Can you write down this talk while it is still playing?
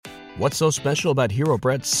What's so special about Hero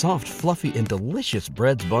Bread's soft, fluffy, and delicious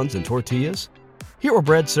breads, buns, and tortillas? Hero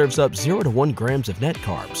Bread serves up 0 to 1 grams of net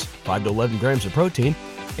carbs, 5 to 11 grams of protein,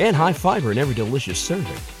 and high fiber in every delicious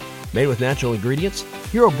serving. Made with natural ingredients,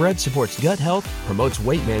 Hero Bread supports gut health, promotes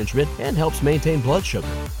weight management, and helps maintain blood sugar.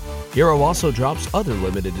 Hero also drops other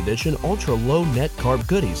limited edition ultra-low net carb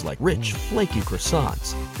goodies like rich, flaky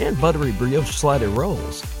croissants and buttery brioche slider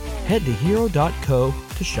rolls. Head to hero.co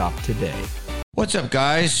to shop today. What's up,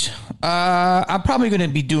 guys? I'm probably going to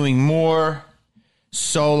be doing more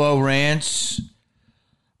solo rants.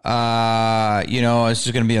 This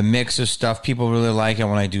is going to be a mix of stuff. People really like it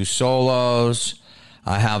when I do solos.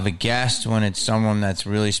 I have a guest when it's someone that's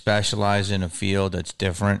really specialized in a field that's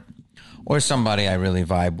different, or somebody I really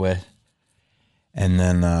vibe with. And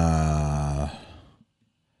then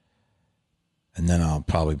I'll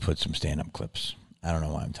probably put some stand-up clips. I don't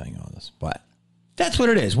know why I'm telling you all this, but that's what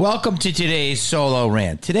it is. Welcome to today's solo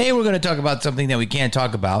rant. Today we're going to talk about something that we can't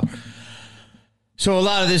talk about. So a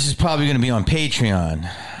lot of this is probably going to be on Patreon.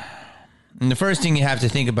 And the first thing you have to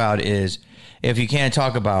think about is, if you can't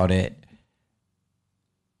talk about it,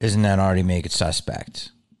 doesn't that already make it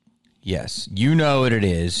suspect? Yes, you know what it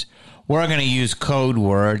is. We're going to use code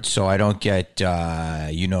words so I don't get,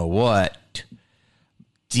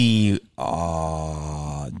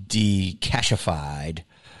 decashified.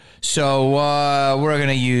 So we're going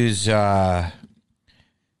to use the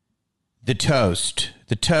toast.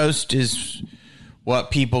 The toast is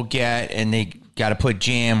what people get, and they got to put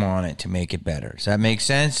jam on it to make it better. Does that make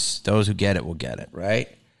sense? Those who get it will get it, right?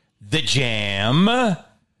 The jam.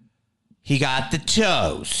 He got the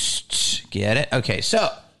toast. Get it? Okay, so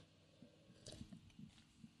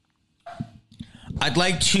I'd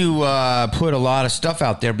like to put a lot of stuff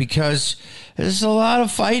out there because there's a lot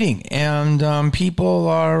of fighting, and people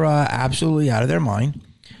are absolutely out of their mind.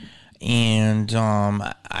 And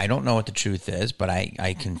I don't know what the truth is, but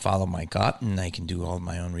I can follow my gut, and I can do all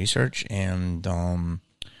my own research. And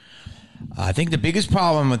I think the biggest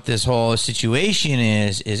problem with this whole situation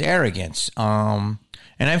is arrogance. And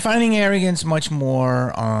I'm finding arrogance much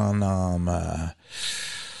more on,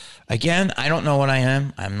 again, I don't know what I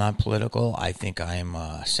am. I'm not political. I think I'm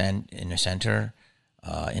in the center,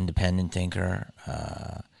 independent thinker,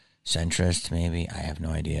 centrist maybe. I have no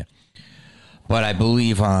idea. But I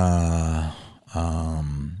believe I'm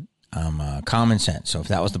common sense. So if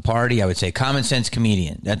that was the party, I would say common sense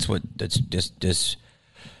comedian. That's what this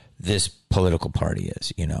political party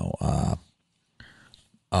is,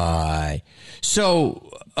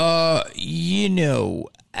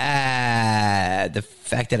 the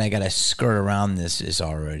fact that I got to skirt around this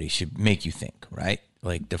should make you think, right?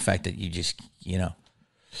 Like the fact that you just,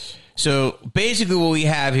 So basically what we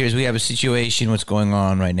have here is we have a situation, what's going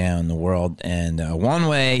on right now in the world. And one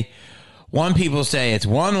people say it's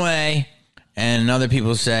one way, and other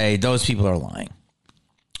people say those people are lying.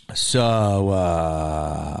 So,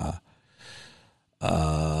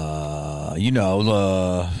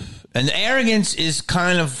 and the arrogance is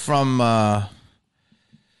kind of from, a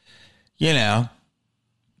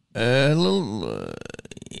little,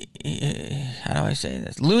 how do I say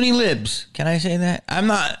this? Loony libs. Can I say that? I'm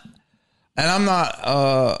not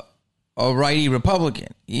a righty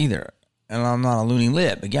Republican either. And I'm not a loony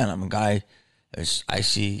lib. Again, I'm a guy, I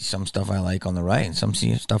see some stuff I like on the right and some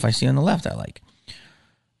stuff I see on the left I like.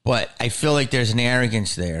 But I feel like there's an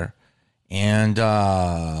arrogance there. And then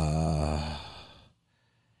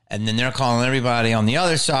they're calling everybody on the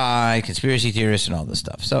other side conspiracy theorists and all this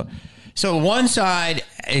stuff. So one side,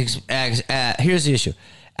 here's the issue.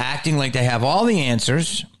 Acting like they have all the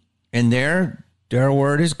answers, and their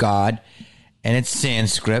word is God, and it's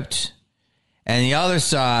Sanskrit. And the other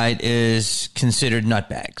side is considered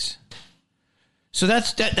nutbags. So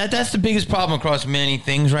that's the biggest problem across many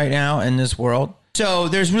things right now in this world. So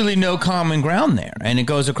there's really no common ground there, and it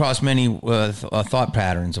goes across many thought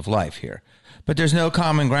patterns of life here. But there's no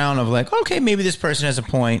common ground of like, okay, maybe this person has a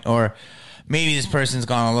point, or maybe this person's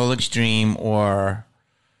gone a little extreme, or,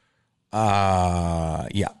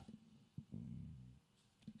 yeah.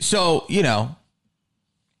 So,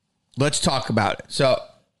 let's talk about it. So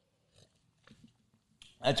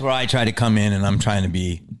that's where I try to come in, and I'm try to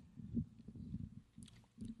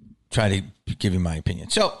give you my opinion.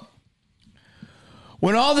 So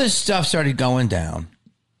when all this stuff started going down,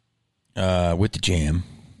 with the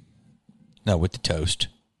toast,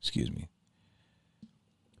 excuse me.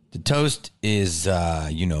 The toast is,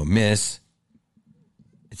 Miss.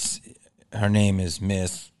 Her name is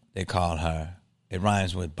Miss. They call her. It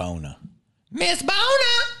rhymes with Bona. Miss Bona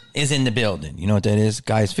is in the building. You know what that is?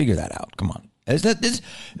 Guys, figure that out. Come on.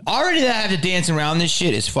 Already that I have to dance around this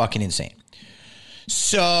shit is fucking insane.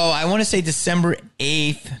 So I want to say December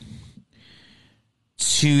 8th,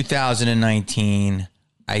 2019,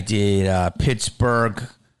 I did Pittsburgh.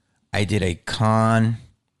 I did a con.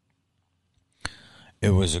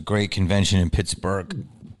 It was a great convention in Pittsburgh,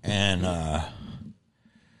 and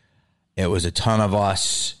it was a ton of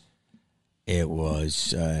us. It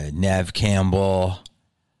was Nev Campbell,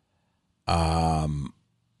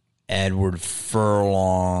 Edward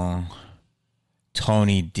Furlong,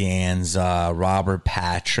 Tony Danza, Robert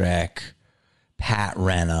Patrick, Pat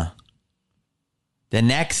Renna.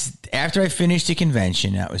 After I finished the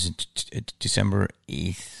convention, that was December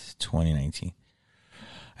 8th, 2019.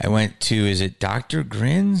 I went to, is it Dr.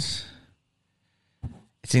 Grins?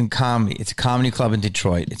 It's in comedy. It's a comedy club in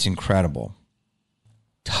Detroit. It's incredible.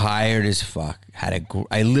 Tired as fuck.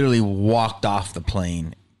 I literally walked off the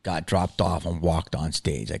plane, got dropped off, and walked on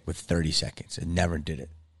stage like with 30 seconds. I never did it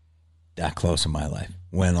that close in my life.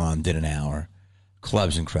 Went on, did an hour.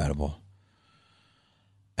 Club's incredible.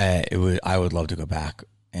 I would love to go back,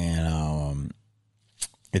 and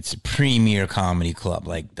it's a premier comedy club.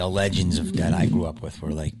 Like the legends that I grew up with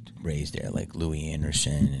were like raised there, like Louis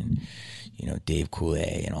Anderson and Dave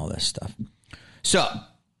Coulier and all this stuff. So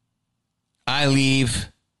I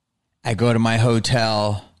leave. I go to my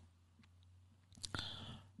hotel.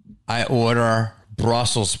 I order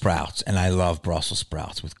Brussels sprouts, and I love Brussels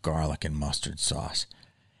sprouts with garlic and mustard sauce,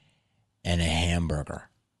 and a hamburger,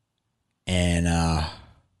 and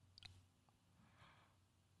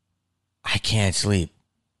I can't sleep.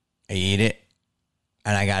 I eat it,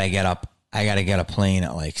 and I gotta get up. I gotta get a plane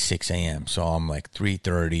at like 6 a.m. So I'm like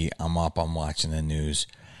 3:30. I'm up. I'm watching the news,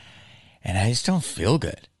 and I just don't feel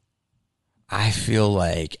good. I feel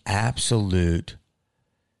like absolute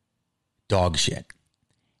dog shit,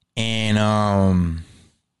 and I'm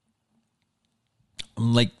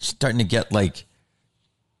like starting to get like,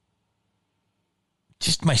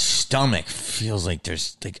 just my stomach feels like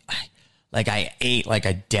there's like I ate like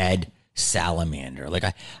a dead salamander. Like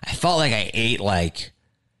I felt like I ate like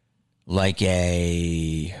something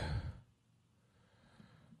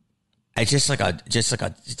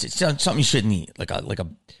you shouldn't eat, like a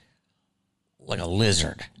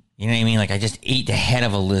lizard. You know what I mean? Like I just ate the head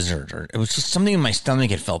of a lizard, or it was just something in my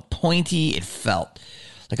stomach. It felt pointy. It felt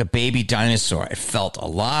like a baby dinosaur. It felt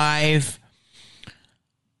alive.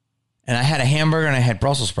 And I had a hamburger and I had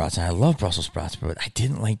Brussels sprouts, and I love Brussels sprouts, but I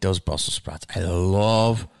didn't like those Brussels sprouts. I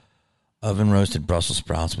love oven roasted Brussels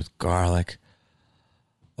sprouts with garlic.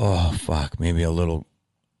 Oh, fuck. Maybe a little,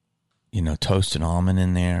 toasted almond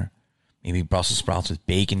in there. Maybe Brussels sprouts with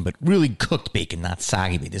bacon, but really cooked bacon, not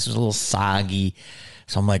soggy bacon. This was a little soggy.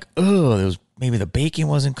 So I'm like, oh, maybe the bacon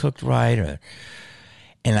wasn't cooked right.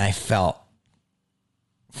 And I felt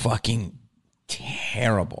fucking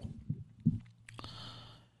terrible.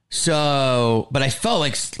 So, but I felt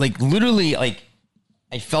like literally, like,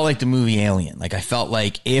 I felt like the movie Alien. Like, I felt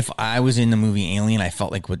like if I was in the movie Alien, I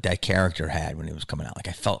felt like what that character had when it was coming out. Like,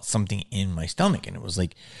 I felt something in my stomach, and it was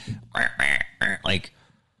like I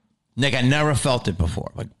never felt it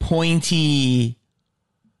before. Like, pointy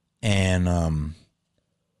and,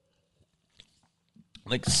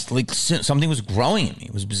 like something was growing in me.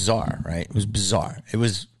 It was bizarre, right? It was bizarre. It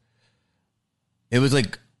was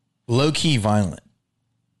like low-key violent.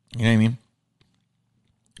 You know what I mean?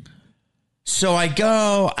 So I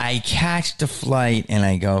catch the flight, and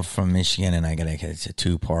I go from Michigan, and it's a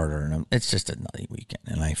two-parter, and it's just a nutty weekend,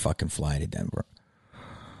 and I fucking fly to Denver.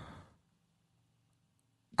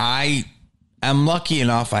 I am lucky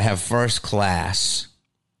enough, I have first class,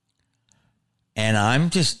 and I'm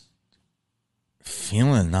just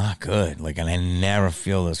feeling not good. Like, and I never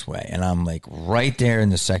feel this way. And I'm like right there in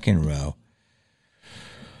the second row.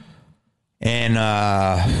 And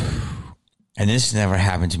this never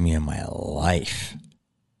happened to me in my life.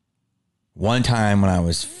 One time when I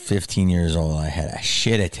was 15 years old, I had a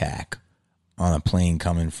shit attack on a plane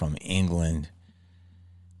coming from England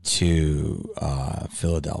to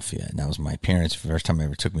Philadelphia. And that was my parents' first time they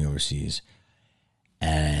ever took me overseas.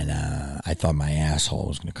 And I thought my asshole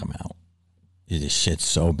was going to come out. This shit's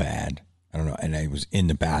so bad. I don't know. And I was in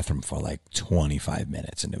the bathroom for like 25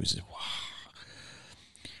 minutes. And it was just, wow.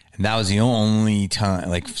 And that was the only time,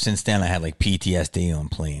 like, since then I had like PTSD on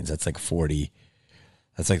planes. That's like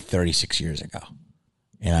 36 years ago.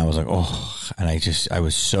 And I was like, oh, and I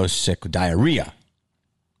was so sick with diarrhea.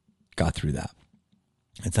 Got through that.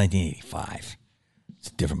 It's 1985. It's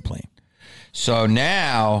a different plane. So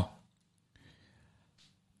now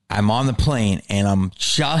I'm on the plane, and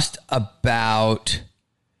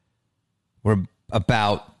we're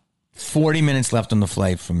about 40 minutes left on the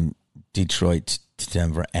flight from Detroit to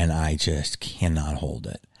Denver, and I just cannot hold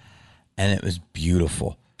it. and it was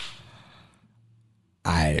beautiful.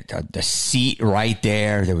 The seat right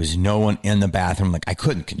there. There was no one in the bathroom. Like, I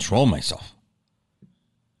couldn't control myself.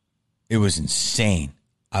 It was insane.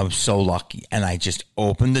 I was so lucky. And I just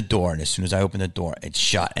opened the door. And as soon as I opened the door, it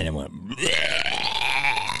shut and it went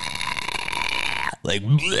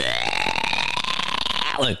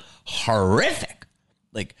like horrific.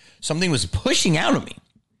 Like something was pushing out of me.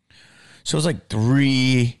 So it was like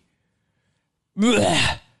 3.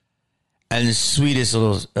 And the sweetest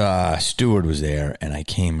little steward was there, and I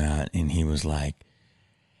came out, and he's like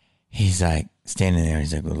standing there.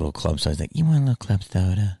 He's like with a little club soda. I was like, "You want a little club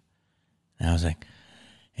soda?" And I was like,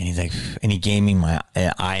 and he's like, and he gave me my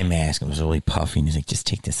eye mask. It was really puffy, and he's like, "Just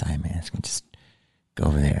take this eye mask and just go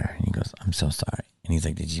over there." And he goes, "I'm so sorry." And he's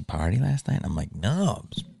like, "Did you party last night?" And I'm like, "No, it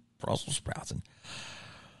was Brussels sprouts." And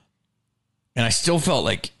I still felt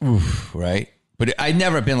like, oof, right? But I'd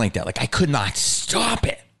never been like that. Like I could not stop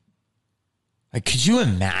it. Like, could you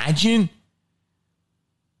imagine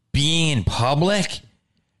being in public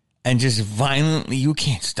and just violently, you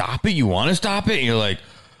can't stop it. You want to stop it. And you're like,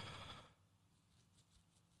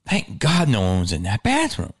 thank God no one was in that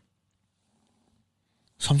bathroom.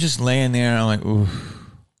 So I'm just laying there and I'm like, ooh.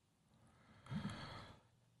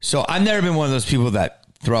 So I've never been one of those people that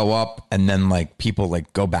throw up and then like people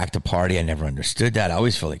like go back to party. I never understood that. I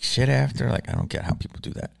always feel like shit after. Like, I don't get how people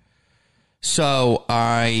do that. So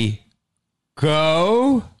I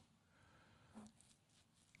go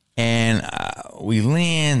and we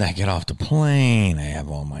land. I get off the plane. I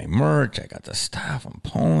have all my merch. I got the stuff. I'm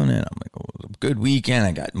pulling it. I'm like, oh, it was a good weekend.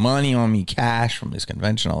 I got money on me, cash from this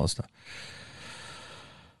convention, all this stuff.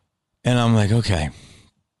 And I'm like, okay,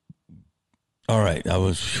 all right.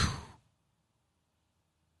 I'm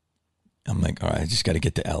like, all right, I just got to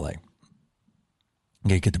get to LA. I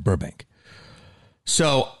got to get to Burbank.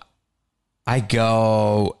 So I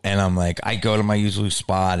go and I'm like, I go to my usual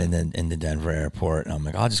spot and then in the Denver airport, and I'm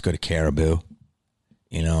like, I'll just go to Caribou.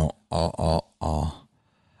 You know, I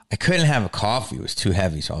couldn't have a coffee. It was too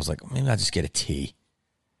heavy. So I was like, maybe I'll just get a tea.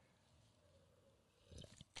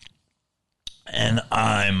 And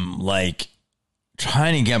I'm like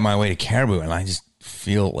trying to get my way to Caribou, and I just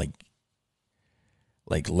feel like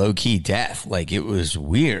low key death. Like it was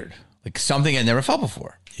weird, like something I'd never felt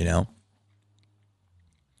before, you know?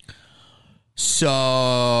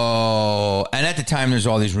 So, and at the time, there's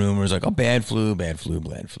all these rumors like, oh, bad flu.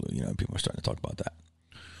 You know, people are starting to talk about that.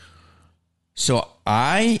 So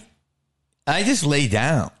I just lay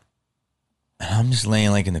down, and I'm just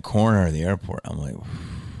laying like in the corner of the airport. I'm like,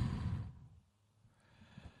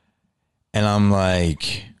 and I'm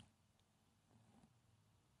like,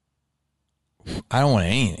 I don't want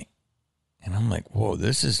anything. And I'm like, whoa,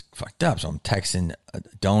 this is fucked up. So I'm texting a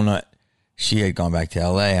Donut. She had gone back to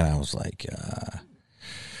LA, and I was like,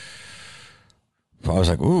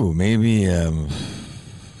 ooh, maybe, I'm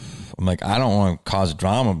like, I don't want to cause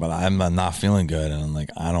drama, but I'm not feeling good. And I'm like,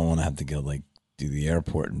 I don't want to have to go like do the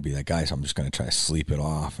airport and be that guy. So I'm just going to try to sleep it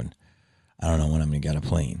off. And I don't know when I'm going to get a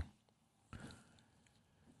plane.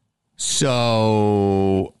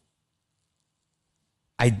 So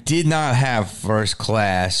I did not have first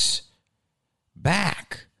class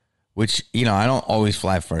back, which, you know, I don't always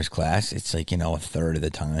fly first class. It's like, you know, a third of the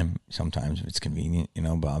time. Sometimes if it's convenient, you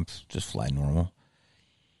know, but I'm just fly normal.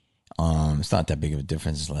 It's not that big of a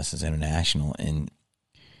difference unless it's international.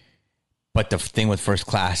 But the thing with first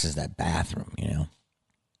class is that bathroom, you know.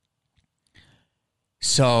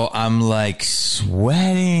 So I'm like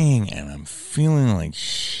sweating and I'm feeling like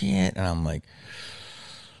shit, and I'm like,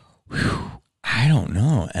 whew, I don't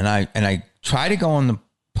know. And I try to go on the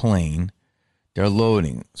plane. They're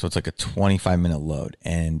loading, so it's like a 25-minute load.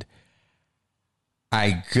 And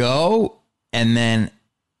I go, and then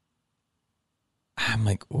I'm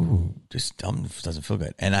like, ooh, this doesn't feel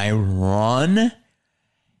good. And I run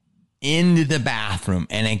into the bathroom.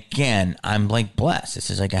 And again, I'm like blessed. This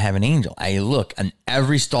is like I have an angel. I look, and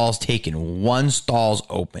every stall's taken. One stall's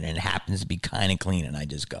open, and it happens to be kind of clean. And I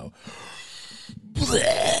just go,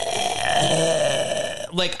 bleh.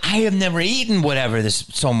 Like I have never eaten whatever this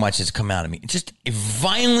so much has come out of me. It's just a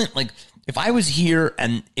violent, like if I was here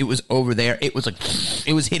and it was over there, it was like,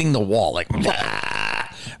 it was hitting the wall. Like, bah,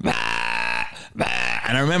 bah, bah.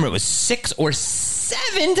 And I remember it was 6 or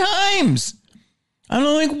 7 times. I don't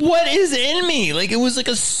know, like, what is in me? Like, it was like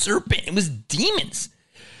a serpent. It was demons.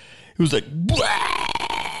 It was like,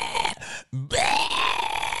 blah, blah.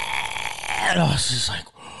 And I was just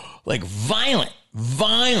like violent,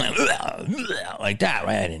 blah, blah, like that,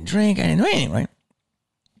 right? I didn't drink. I didn't do anything, right?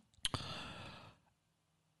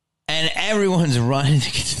 And everyone's running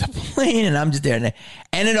to get to the plane, and I'm just there.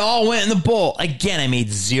 And it all went in the bowl. Again, I made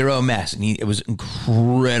zero mess. And it was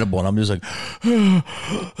incredible. And I'm just like,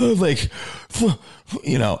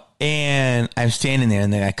 you know, and I'm standing there,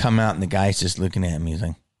 and then I come out, and the guy's just looking at me. He's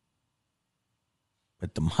like,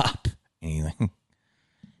 with the mop. And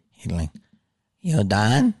he's like, yo,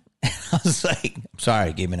 Don? And I was like, I'm sorry,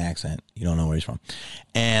 I gave him an accent. You don't know where he's from.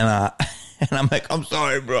 And I'm like, I'm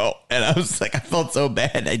sorry, bro. And I was like, I felt so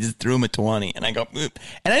bad. I just threw him a 20. And I go, oop.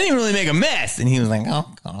 And I didn't really make a mess. And he was like,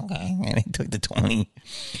 oh, okay. And he took the 20.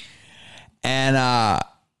 And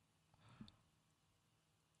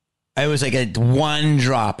it was like a one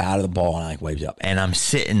drop out of the bowl, and I like wiped it up. And I'm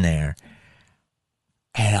sitting there,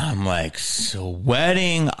 and I'm like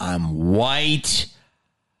sweating. I'm white.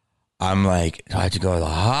 I'm like, I have to go to the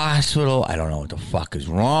hospital. I don't know what the fuck is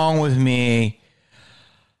wrong with me.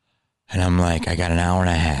 And I'm like, I got an hour and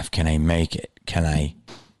a half. Can I make it? Can I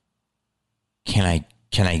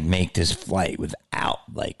make this flight without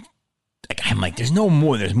I'm like, there's no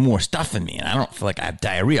more. There's more stuff in me, and I don't feel like I have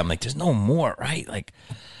diarrhea. I'm like, there's no more, right? Like,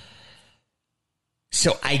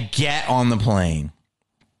 so I get on the plane.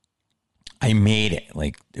 I made it.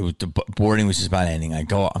 Like, it was, the boarding was just about ending. I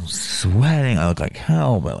go, I'm sweating. I look like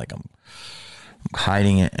hell, but like I'm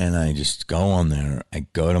hiding it. And I just go on there. I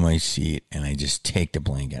go to my seat, and I just take the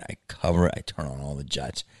blanket. I cover it. I turn on all the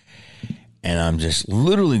jets. And I'm just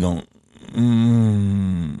literally going,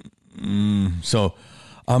 So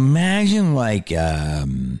imagine like a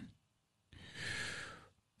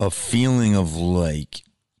feeling of like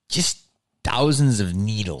just thousands of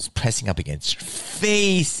needles pressing up against your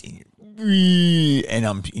face, and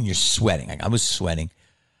you're sweating. Like, I was sweating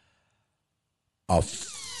a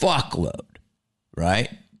fuckload, right?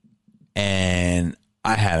 And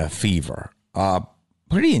I had a fever,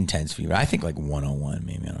 pretty intense fever. I think like 101,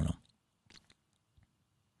 maybe, I don't know.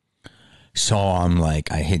 So I'm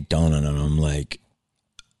like, I hit donut, and I'm like,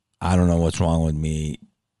 I don't know what's wrong with me.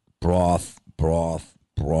 Broth,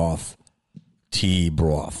 tea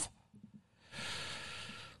broth.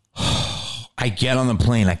 I get on the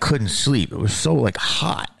plane. I couldn't sleep. It was so like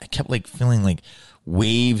hot. I kept like feeling like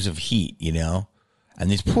waves of heat, you know?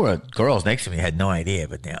 And these poor girls next to me had no idea,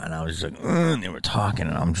 and I was just like, and they were talking,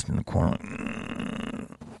 and I'm just in the corner.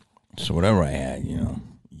 So whatever I had, you know.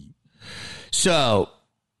 So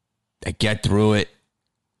I get through it.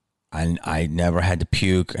 I never had to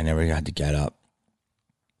puke. I never had to get up.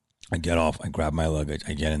 I get off. I grab my luggage.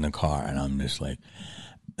 I get in the car, and I'm just like,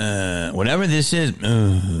 whatever this is,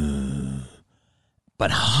 but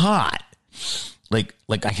hot. Like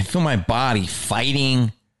I can feel my body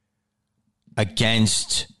fighting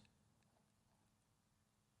against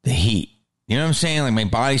the heat. You know what I'm saying? Like, my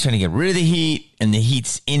body's trying to get rid of the heat, and the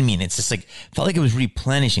heat's in me, and it's just like, felt like it was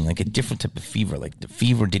replenishing, like a different type of fever. Like, the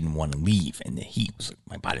fever didn't want to leave, and the heat was like,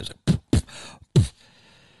 my body was like, poof, poof, poof.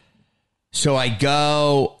 So I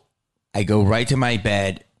go right to my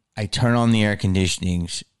bed. I turn on the air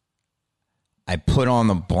conditionings. I put on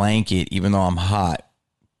the blanket, even though I'm hot,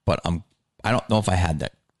 but I don't know if I had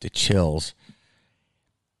the chills.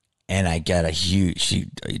 And I get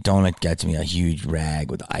Donut gets me a huge rag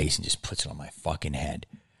with ice and just puts it on my fucking head.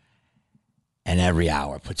 And every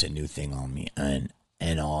hour puts a new thing on me. And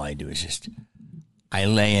all I do is I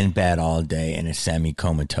lay in bed all day in a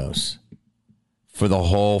semi-comatose for the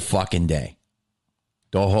whole fucking day.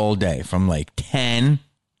 The whole day, from like 10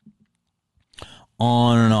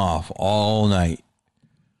 on and off all night.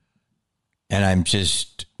 And I'm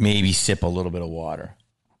just maybe sip a little bit of water.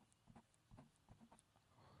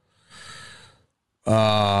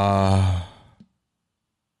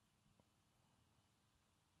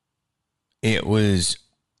 It was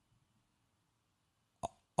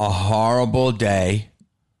a horrible day.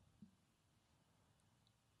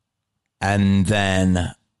 And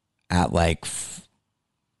then at like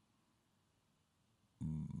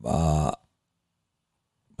I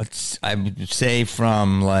would say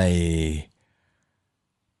from like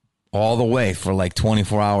all the way for like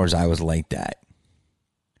 24 hours, I was like that.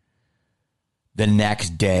 The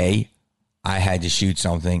next day, I had to shoot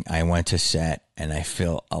something. I went to set, and I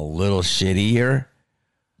feel a little shittier,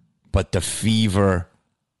 but the fever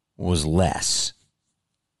was less.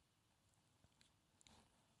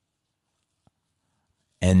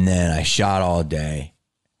 And then I shot all day,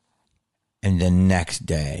 and the next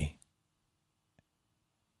day,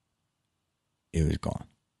 it was gone.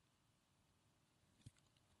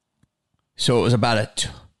 So it was about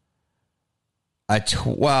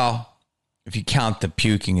well, if you count the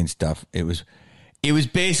puking and stuff, it was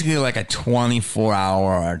basically like a 24-hour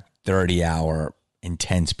or 30-hour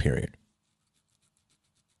intense period.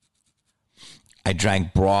 I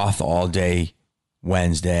drank broth all day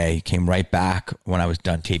Wednesday, came right back when I was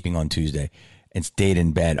done taping on Tuesday and stayed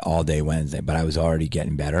in bed all day Wednesday, but I was already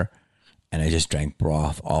getting better. And I just drank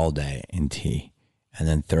broth all day and tea. And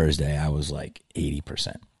then Thursday, I was like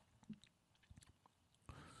 80%.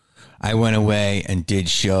 I went away and did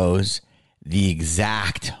shows the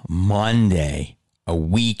exact Monday, a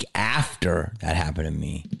week after that happened to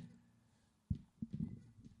me.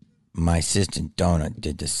 My assistant Donut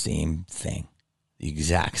did the same thing. The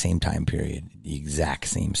exact same time period. The exact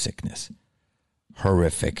same sickness.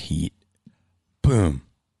 Horrific heat. Boom.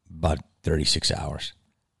 About 36 hours.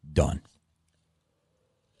 Done.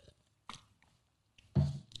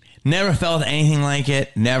 Never felt anything like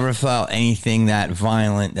it. Never felt anything that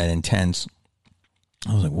violent, that intense.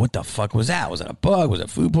 I was like, what the fuck was that? Was it a bug? Was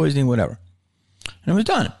it food poisoning? Whatever. And it was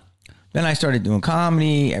done. Then I started doing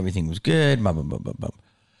comedy. Everything was good. Blah, blah, blah, blah, blah.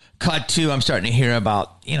 Cut to, I'm starting to hear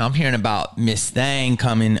about, I'm hearing about Miss Thang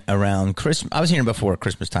coming around Christmas. I was hearing before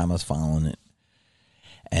Christmas time. I was following it.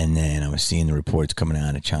 And then I was seeing the reports coming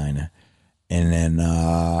out of China. And then,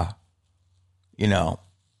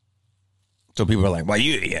 so people are like, well,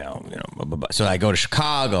 blah, blah, blah. So I go to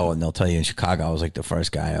Chicago and they'll tell you in Chicago, I was like the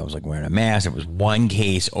first guy. I was like wearing a mask. There was one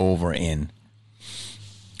case over in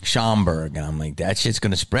Schaumburg. And I'm like, that shit's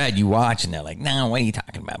going to spread. You watch. And they're like, no, what are you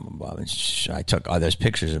talking about? Blah, blah, blah. I took there's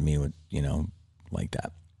pictures of me with, like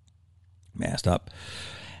that, masked up.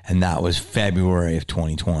 And that was February of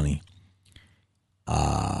 2020.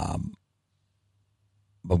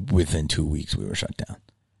 But within 2 weeks, we were shut down.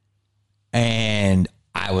 And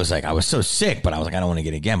I was so sick, but I was like, I don't want to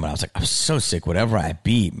get it again. But I was like, I was so sick. Whatever I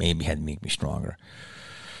beat maybe had to make me stronger.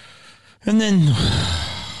 And then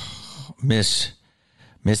Miss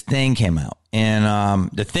Thing came out. And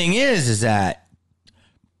the thing is that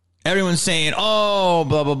everyone's saying, oh,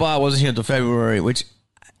 blah, blah, blah, I wasn't here until February, which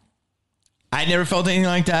I never felt anything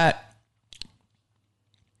like that.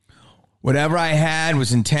 Whatever I had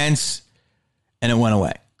was intense, and it went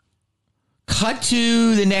away. Cut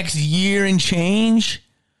to the next year and change.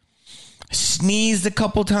 Sneezed a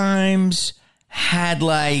couple times. Had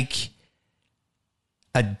like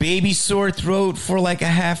a baby sore throat for like a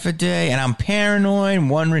half a day. And I'm paranoid and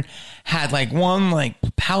wondering. Had like one like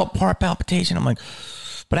part palpitation. I'm like,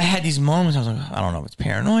 but I had these moments. I was like, I don't know if it's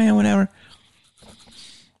paranoia or whatever.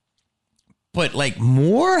 But like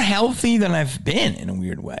more healthy than I've been in a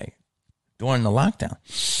weird way during the lockdown.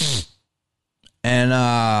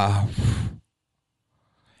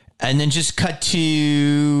 And then just cut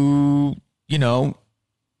to,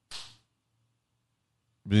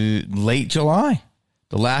 late July,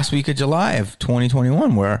 the last week of July of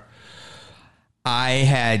 2021, where I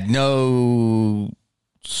had no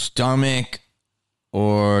stomach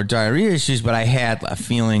or diarrhea issues, but I had a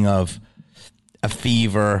feeling of a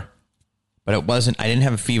fever, but I didn't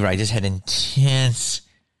have a fever. I just had intense,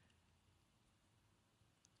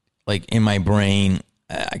 like in my brain,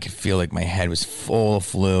 I could feel like my head was full of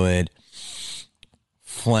fluid,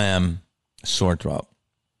 phlegm, sore throat,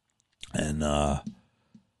 and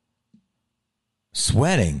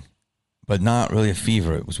sweating, but not really a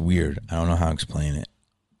fever. It was weird. I don't know how to explain it.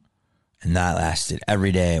 And that lasted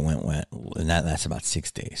every day. It went, and that lasted about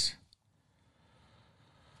 6 days.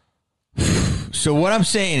 So what I'm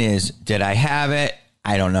saying is, did I have it?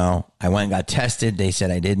 I don't know. I went and got tested. They said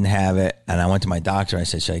I didn't have it. And I went to my doctor. I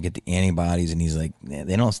said, should I get the antibodies? And he's like,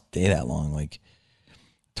 they don't stay that long. Like,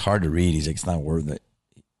 it's hard to read. He's like, it's not worth it.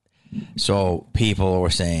 So people were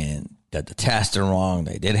saying that the tests are wrong.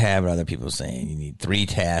 They did have it. Other people were saying you need 3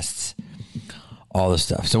 tests, all this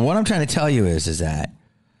stuff. So what I'm trying to tell you is that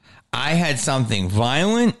I had something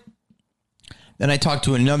violent. Then I talked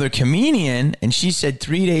to another comedian, and she said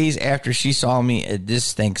 3 days after she saw me at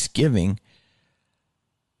this Thanksgiving,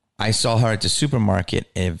 I saw her at the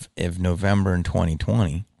supermarket of November in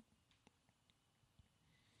 2020.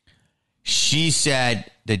 She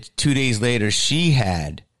said that 2 days later she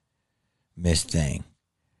had Miss Thing.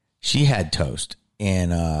 She had toast.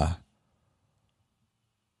 And I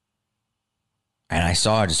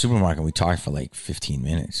saw her at the supermarket. We talked for like 15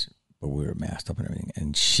 minutes, but we were masked up and everything.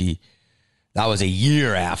 And that was a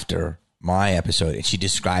year after my episode, and she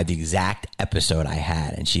described the exact episode I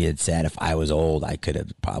had, and she had said if I was old, I could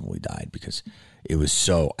have probably died because it was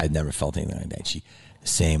I'd never felt anything like that. The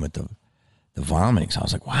same with the vomiting. So I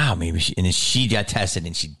was like, wow, maybe she got tested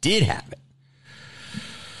and she did have it.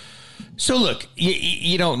 So look,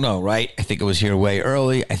 you don't know, right? I think it was here way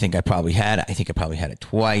early. I think I probably had it. I think I probably had it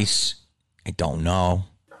twice. I don't know.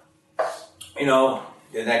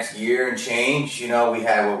 The next year and change, we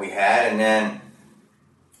had what we had, and then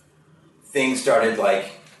things started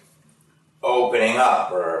like opening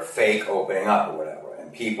up or fake opening up or whatever.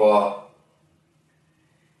 And people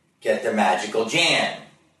get the magical jam.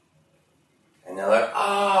 And they're like,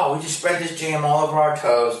 oh, we just spread this jam all over our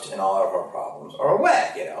toast and all of our problems are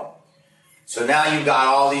away, you know. So now you've got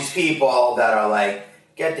all these people that are like,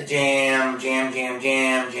 get the jam, jam, jam,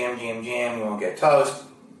 jam, jam, jam, jam, you won't get toast.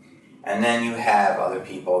 And then you have other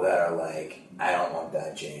people that are like, I don't want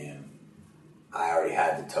that jam. I already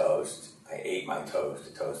had the toast. I ate my toast.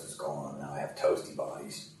 The toast is gone. Now I have toasty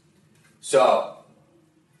bodies. So,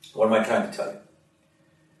 what am I trying to tell you?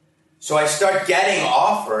 So I start getting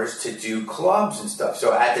offers to do clubs and stuff.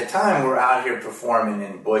 So at the time, we're out here performing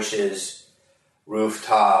in bushes,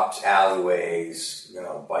 rooftops, alleyways, you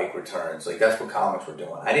know, bike returns. Like, that's what comics were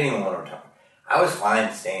doing. I didn't even want to return. I was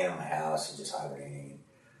fine staying in my house and just hibernating and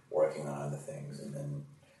working on other things. And then,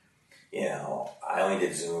 you know, I only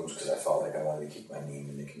did Zooms because I felt like I wanted to keep my name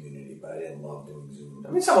in the community, but I didn't love doing Zooms.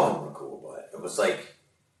 I mean, some of them were cool, but it was like,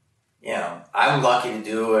 you know, I'm lucky to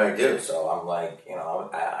do what I do, so I'm like, you know,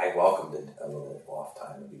 I welcomed it a little off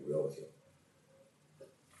time, to be real with you.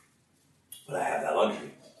 But I have that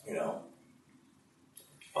luxury, you know.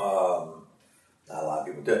 Not a lot of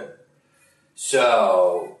people do.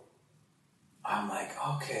 So, I'm like,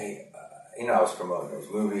 okay, you know, I was promoting those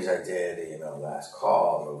movies I did, you know, Last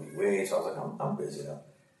Call, Movie Wait, so I was like, I'm busy now.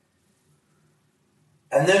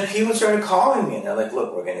 And then people started calling me, and they're like,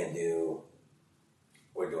 look,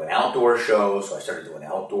 we're doing outdoor shows, so I started doing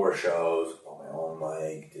outdoor shows on my own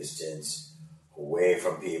mic, distance, away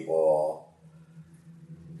from people,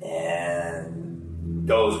 and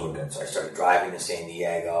those were good. So I started driving to San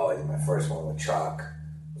Diego. I did my first one with Chuck.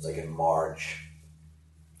 It was like in March.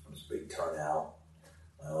 It was a big turnout.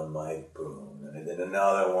 My own mic, boom. And I did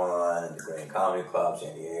another one at the Grand Comedy Club,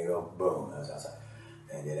 San Diego, boom. That was outside.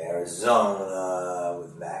 And I did Arizona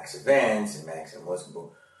with Max Events, and Max and Wilson,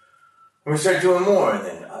 boom. And we started doing more, and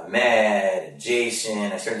then Ahmed and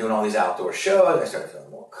Jason. I started doing all these outdoor shows. I started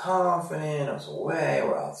feeling more confident. I was away.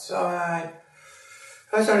 We're outside.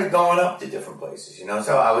 I started going up to different places, you know.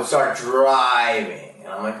 So I would start driving, and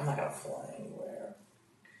I'm like, I'm not gonna fly anywhere.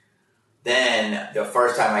 Then the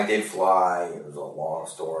first time I did fly, it was a long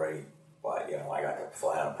story, but you know, I got to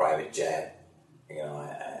fly on a private jet. You know,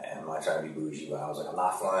 I'm not trying to be bougie, but I was like, I'm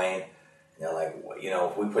not flying. And they're like, well, you know,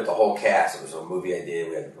 if we put the whole cast, it was a movie I did,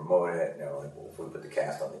 we had to promote it. And they were like, well, if we put the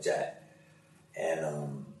cast on the jet. And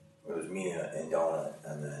it was me and Donut.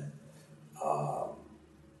 And then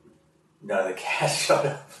none of the cast showed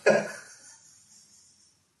up.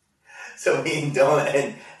 So me and Donut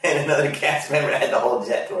and another cast member had the whole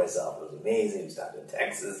jet to ourselves. It was amazing. We stopped in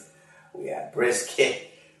Texas. We had brisket.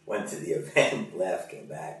 Went to the event, left, came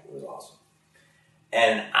back. It was awesome.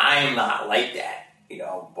 And I'm not like that, you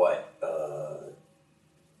know, but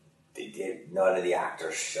they did, none of the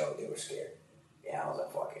actors showed. They were scared. Yeah, I was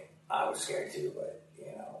like, fuck it. I was scared too, but,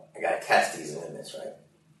 you know, I got to test these limits, right?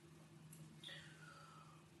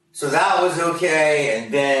 So that was okay,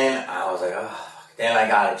 and then I was like, oh. Then I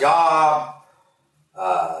got a job.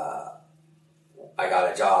 I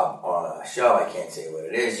got a job on a show. I can't say what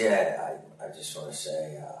it is yet. I just want to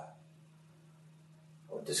say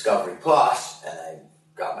Discovery Plus, and I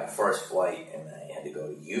got my first flight, and I had to go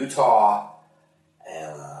to Utah,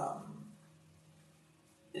 and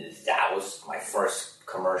that was my first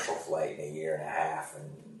commercial flight in a year and a half, and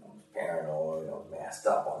I was paranoid. I was masked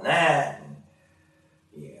up on that, and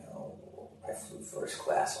you know, I flew first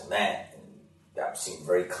class on that, and that seemed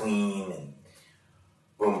very clean, and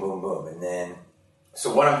boom, boom, boom, and then.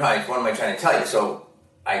 So what am I trying to tell you? So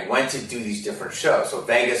I went to do these different shows. So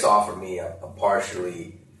Vegas offered me a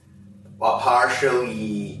partially, what's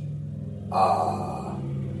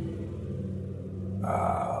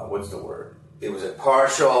the word? It was a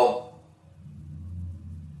partial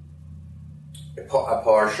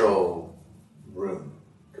room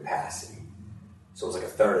capacity. So it was like a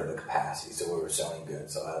third of the capacity. So we were selling good.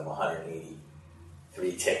 So out of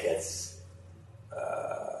 183 tickets,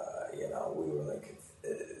 you know, we were like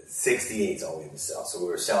 68 is all we would sell. So we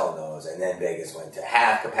were selling those, and then Vegas went to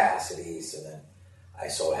half capacity. So then I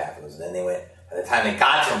sold half of those. And then they went. By the time it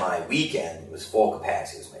got to my weekend, it was full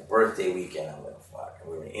capacity. It was my birthday weekend. I was like, fuck.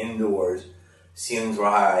 And we were indoors. Ceilings were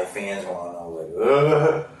high. Fans were on. I was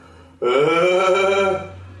like,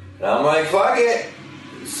 and I'm like, fuck it.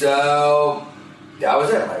 So that was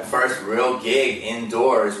it. My first real gig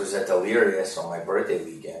indoors was at Delirious on my birthday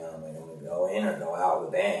weekend. I'm like, I'm going to go in or go out with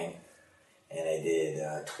a bang. And I did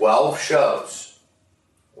 12 shows.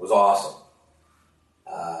 It was awesome.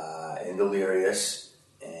 In Delirious.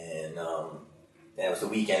 And it was the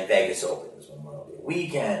weekend Vegas opened. It was Memorial Day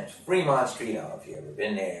weekend. Fremont Street. I don't know if you've ever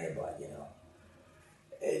been there, but, you know.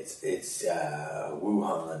 It's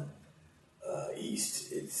Wuhan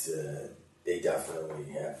East. It's they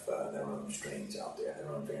definitely have their own strains out there, their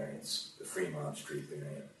own variants. The Fremont Street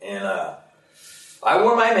variant, and I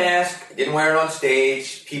wore my mask. I didn't wear it on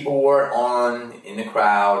stage. People wore it on in the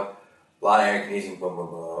crowd. A lot of air conditioning, boom,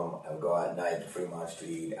 boom, boom. I would go out at night to Fremont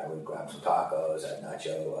Street. I would grab some tacos at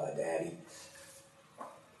Nacho Daddy.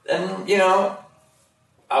 And,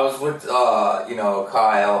 I was with,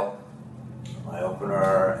 Kyle, my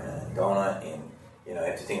opener, and Donut. And, you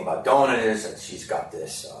have to think about Donut is that she's got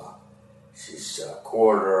this, she's a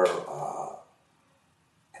quarter, I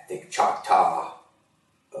think, Choctaw,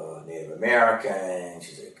 Native American.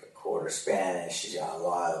 She's like a quarter Spanish. She's got a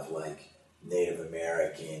lot of, Native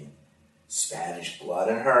American Spanish blood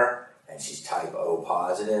in her, and she's type O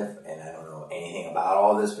positive, and I don't know anything about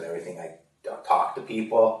all this, but everything I talk to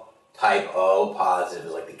people, type O positive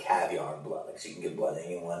is like the caviar blood. Like, she can give blood to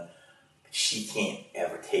anyone, but she can't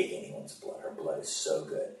ever take anyone's blood. Her blood is so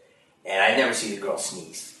good. And I never see the girl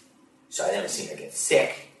sneeze, so I never seen her get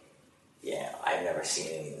sick. Yeah, I've never seen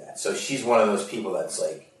any of that. So she's one of those people that's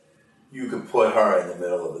like, you could put her in the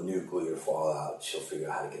middle of a nuclear fallout, she'll figure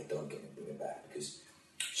out how to get Duncan and bring it back, because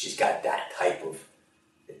she's got that type of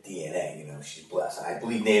DNA, she's blessed. And I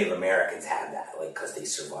believe Native Americans have that, because they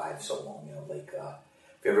survived so long, if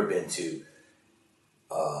you've ever been to,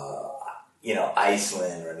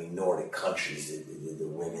 Iceland or Nordic countries, the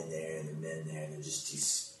women there and the men there, they're just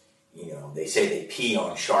these, they say they pee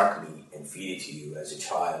on shark meat and feed it to you as a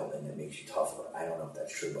child, and it makes you tougher. I don't know if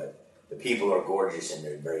that's true, but the people are gorgeous and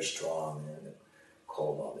they're very strong and they're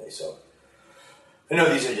cold all day. So I know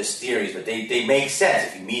these are just theories, but they make sense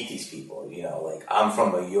if you meet these people. I'm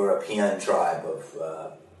from a European tribe of,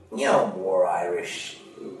 more Irish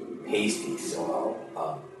pasties. So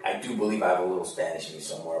I do believe I have a little Spanish in me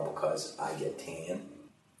somewhere because I get tan.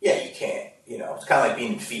 Yeah, you can't. It's kind of like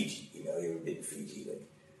being in Fiji. You ever been in Fiji?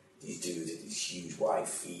 These dudes with these huge wide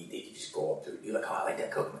feet, they can just go up to it. You're like, oh, I like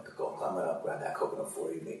that coconut. Go climb it up, grab that coconut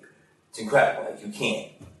for you. It's incredible. You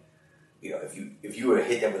can't. If you were to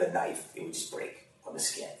hit them with a knife, it would just break on the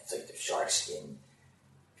skin. It's like the shark skin,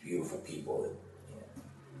 beautiful people.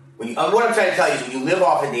 What I'm trying to tell you is when you live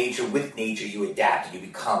off of nature, with nature, you adapt and you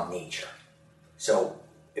become nature. So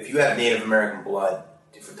if you have Native American blood,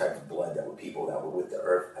 different types of blood that were people that were with the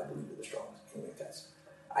earth, I believe were the strongest. Anyway,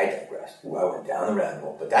 I digress. I went down the rabbit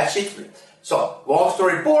hole, but that shit's real. So, long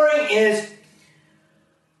story boring is,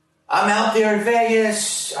 I'm out there in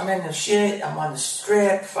Vegas, I'm in the shit, I'm on the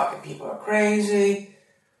strip, fucking people are crazy.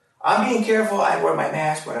 I'm being careful, I wear my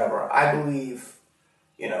mask, whatever. I believe,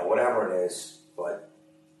 whatever it is, but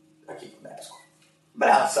I keep the mask on. But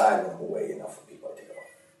outside, when I'm away enough for people, I take it off.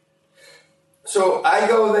 So I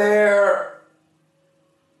go there,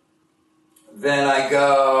 then I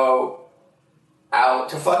go out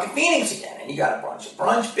to fucking Phoenix again, and you got a bunch of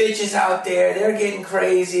brunch bitches out there, they're getting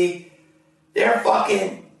crazy, they're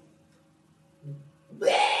fucking,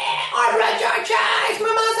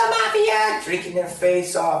 Mimosa Mafia, drinking their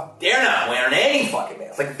face off. They're not wearing any fucking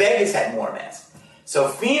masks. Like, Vegas had more masks. So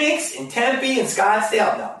Phoenix and Tempe and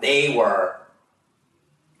Scottsdale, no, they were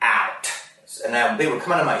out. And they were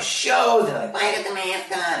coming to my shows, and like, why get the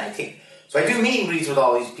mask on? So I do meet and greets with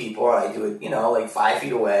all these people, and I do it, 5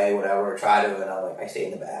 feet away, whatever, try to, and I stay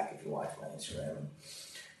in the back if you watch my Instagram. And,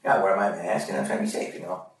 I wear my mask, and I'm trying to be safe,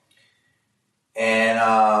 And,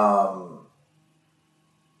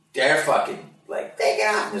 they're fucking, take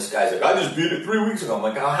it off. And this guy's like, I just beat it 3 weeks ago. I'm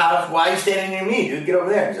like, why are you standing near me, dude? Get over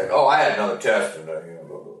there. And he's like, oh, I had another test. And, blah,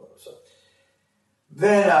 blah, blah. So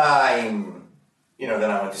then then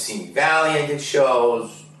I went to Simi Valley. I did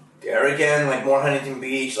shows. There again, more Huntington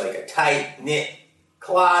Beach, a tight-knit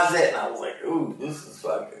closet. And I was like, ooh, this is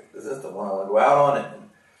the one I want to go out on? And then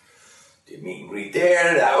did meet and greet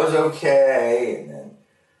there. That was okay. And then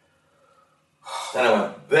I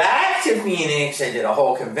went back to Phoenix. I did a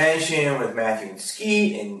whole convention with Matthew and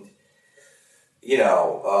Skeet, and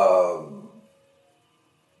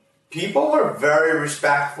people were very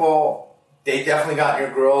respectful. They definitely got in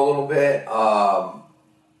your grill a little bit.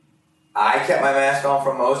 I kept my mask on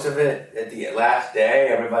for most of it. At the last day,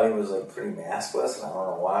 everybody was pretty maskless, and I don't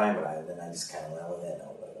know why, but then I just kind of went with it. And I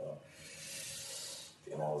was like, oh.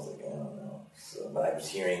 And I was like, I don't know. So, but I was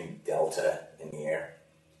hearing Delta in the air.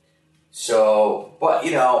 So, but,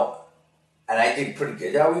 and I did pretty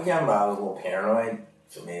good that weekend, but I was a little paranoid.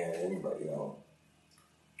 So maybe I didn't, but,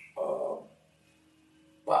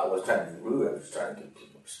 but I was trying to be rude. I was trying to give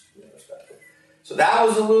people respect. So that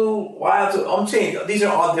was a little wild. I'm saying, these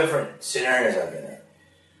are all different scenarios I've been in.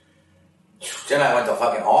 then I went to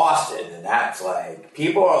fucking Austin, and that's like,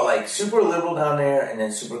 people are like super liberal down there and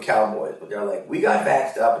then super cowboys, but they're like, we got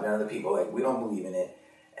vaxxed up, and then other people are like, we don't believe in it.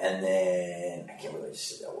 And then, I can't really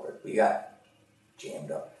say that word, we got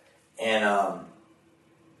jammed up.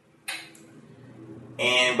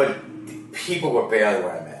 But people were barely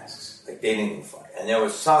wearing masks. Like, they didn't even fuck. And there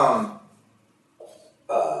was some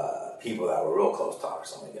people that were real close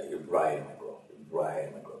talkers. I'm like, yeah, you're right in my girl. You're right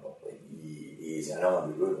in my girl. Like, easy. I don't want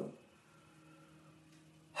to be rude to them.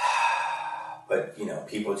 But, you know,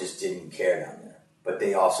 people just didn't care down there. But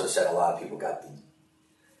they also said a lot of people got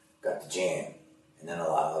the jam. And then a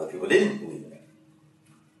lot of other people didn't believe in it.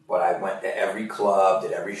 But I went to every club,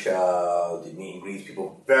 did every show, did meet and greets.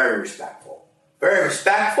 People very respectful. Very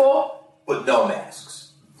respectful, but no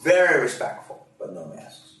masks. Very respectful, but no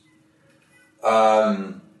masks.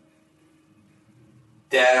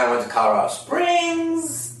 Then I went to Colorado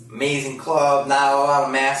Springs. Amazing club. Not a lot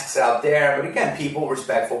of masks out there. But again, people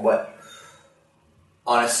respectful. But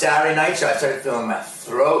on a Saturday night show, I started feeling my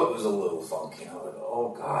throat was a little funky. I was like,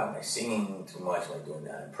 oh God, am I singing too much? Am I doing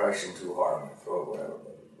that impression too hard on my throat? Whatever.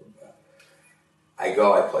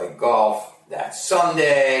 I play golf that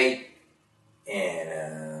Sunday,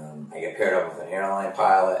 and I get paired up with an airline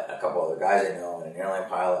pilot, a couple other guys I know, and an airline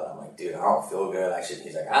pilot. I'm like, dude, I don't feel good.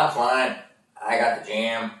 He's like, I'm fine. I got the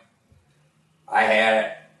jam. I had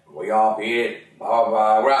it. We all beat it. Blah, blah,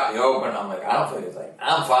 blah. We're out in the open. I'm like, I don't feel good. He's like,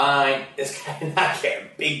 I'm fine. This guy not getting a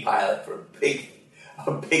big pilot for a big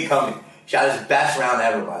company. Shot his best round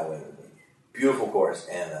ever, by the way. Beautiful course.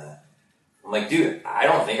 And I'm like, dude, I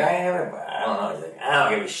don't think I have it, but I don't know. He's like, I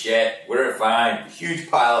don't give a shit. We're fine. Huge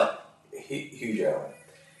pilot. Huge airline.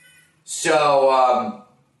 So,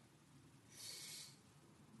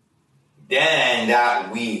 then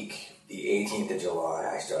that week, the 18th of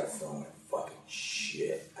July, I started feeling like fucking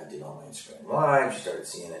shit. I did all my Instagram Live, started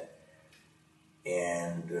seeing it.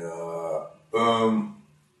 And, boom,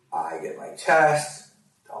 I get my test.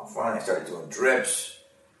 I'm fine. I started doing drips.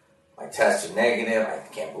 My tests are negative. I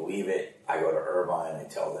can't believe it. I go to Irvine. I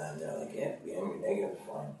tell them. They're like, yeah, you're negative.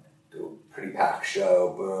 Fine. Do a pretty packed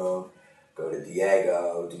show. Boom. Go to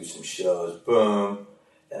Diego. Do some shows. Boom.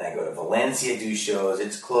 Then I go to Valencia. Do shows.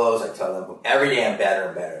 It's closed. I tell them, boom. Every day I'm better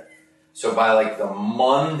and better. So by like the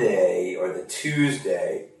Monday or the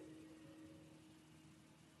Tuesday,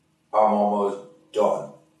 I'm almost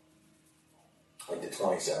done. Like the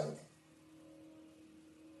 27th.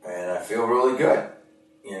 And I feel really good,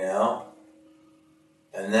 you know?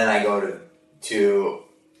 And then I go to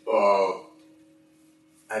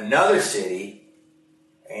another city,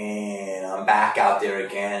 and I'm back out there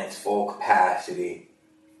again. It's full capacity.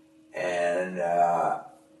 And I'm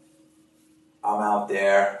out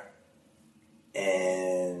there,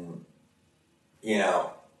 and, you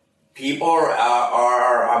know, people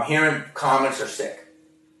I'm hearing comics are sick.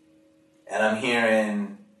 And I'm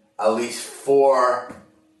hearing at least 4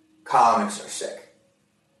 comics are sick.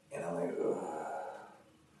 And I'm like, ugh.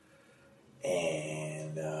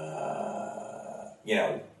 And, you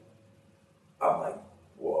know, I'm like,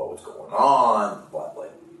 whoa, what's going on? But,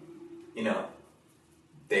 like, you know,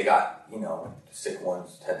 they got, you know, the sick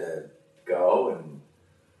ones had to go and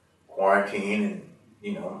quarantine, and,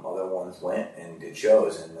 you know, other ones went and did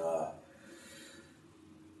shows. And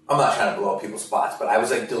I'm not trying to blow up people's spots, but I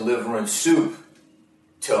was, like, delivering soup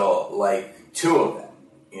to, like, 2 of them.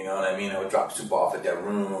 You know what I mean? I would drop soup off at their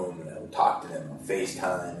room, and I would talk to them on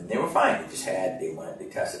FaceTime, and they were fine. They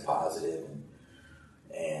tested positive,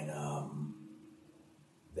 and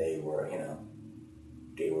they were, you know,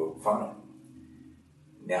 they were fine.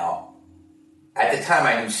 Now, at the time,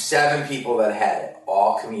 I knew 7 people that had it,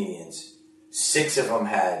 all comedians. 6 of them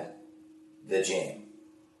had the jam.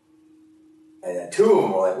 And then 2 of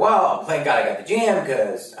them were like, well, thank God I got the jam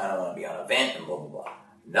because I don't want to be on an event and blah, blah, blah.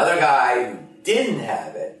 Another guy who didn't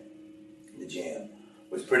have it, the jam,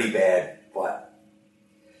 was pretty bad, but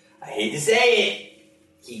I hate to say it,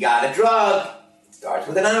 he got a drug. It starts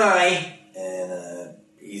with an I, and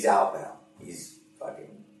he's out now. He's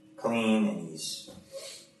fucking clean, and he's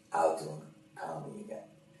out doing comedy again.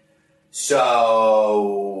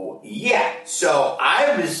 So, yeah. So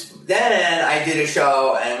then I did a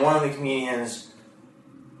show, and one of the comedians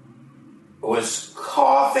was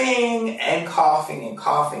coughing and coughing and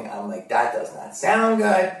coughing. I'm like, that does not sound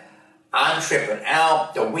good. I'm tripping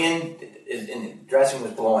out. The wind in the dressing room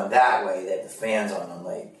was blowing that way. They had the fans on. I'm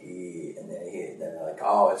like, and then they're like,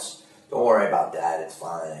 oh, don't worry about that. It's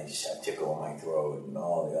fine. I just have tickle in my throat. And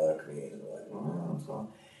all the other comedians were like, what's going on?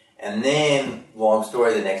 And then, long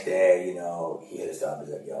story, the next day, you know, he hit us up. He's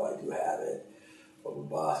like, yo, I do have it. Blah, blah,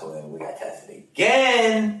 blah. So then we got tested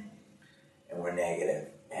again, and we're negative.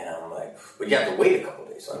 And I'm like, but you have to wait a couple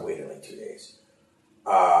days. So I waited like 2 days.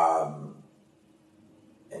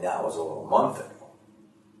 And that was over a month ago.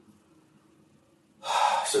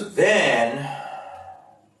 So then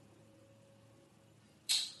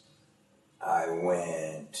I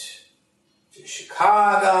went to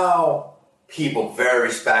Chicago. People very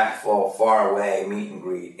respectful, far away, meet and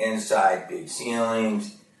greet, inside, big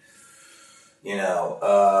ceilings. You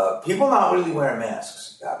know, people not really wearing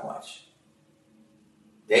masks that much.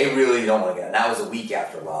 They really don't want to get it. And that was a week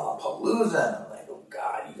after Lollapalooza, and I'm like, oh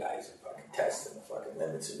God, you guys are fucking testing the fucking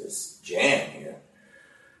limits of this jam here.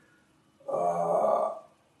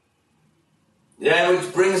 Then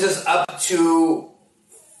which brings us up to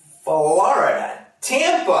Florida,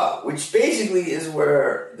 Tampa, which basically is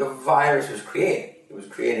where the virus was created. It was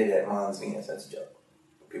created at Mons Venus. That's a joke.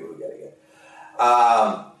 People who get it.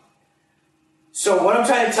 So what I'm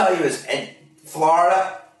trying to tell you is, and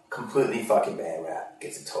Florida, completely fucking bad rap.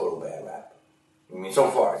 Gets a total bad rap. I mean, so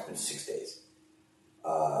far, it's been 6 days.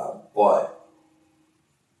 But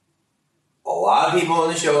a lot of people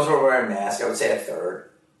in the shows were wearing masks. I would say a third.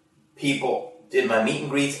 People did my meet and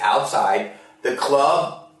greets outside. The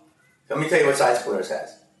club, let me tell you what Side Splitters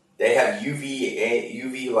has. They have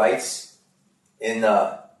UV lights in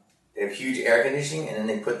the, they have huge air conditioning, and then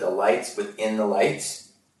they put the lights within the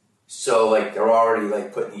lights. So, like, they're already,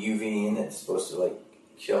 like, putting the UV in. It's supposed to, like,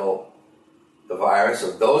 kill the virus.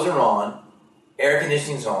 So those are on. Air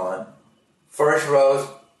conditioning's on. First row's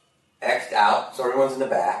X'd out, so everyone's in the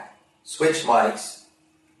back. Switch mics.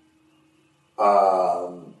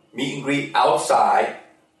 Meet and greet outside.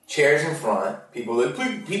 Chairs in front. People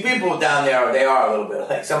down there, they are a little bit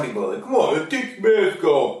like, some people are like, come on, let's take your mask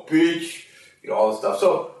off, bitch. You know, all this stuff.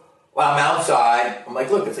 So, while I'm outside, I'm like,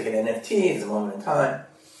 look, it's like an NFT. It's a moment in time.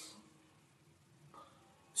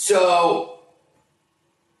 So,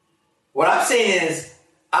 what I'm saying is,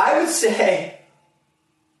 I would say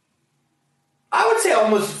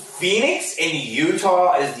almost Phoenix and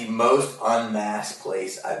Utah is the most unmasked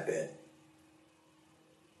place I've been.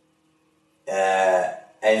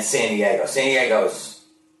 And San Diego. San Diego's,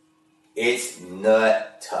 it's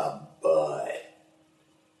nut to bud.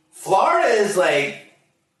 Florida is like,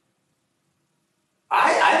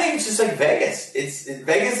 I think it's just like Vegas.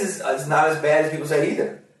 Vegas is not as bad as people say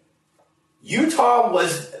either. Utah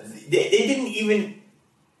was, they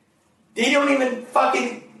don't even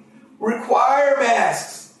fucking require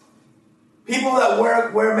masks. People that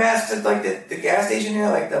wear masks at like the gas station here,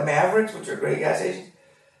 like the Mavericks, which are great gas stations,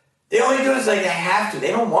 they only do it like they have to.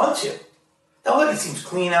 They don't want to. Now look, it seems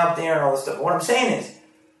clean out there and all this stuff. But what I'm saying is,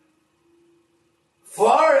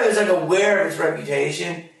 Florida is like aware of its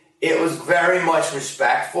reputation. It was very much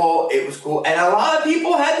respectful. It was cool. And a lot of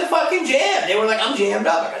people had the fucking jam. They were like, I'm jammed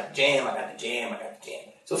up. I got the jam.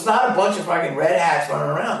 So it's not a bunch of fucking red hats running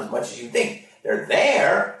around as much as you think. They're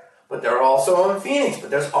there, but they're also in Phoenix. But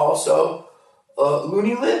there's also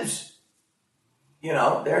loony libs, you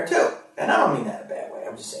know, there too. And I don't mean that in a bad way.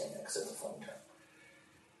 I'm just saying that because it's a funny term.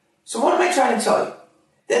 So what am I trying to tell you?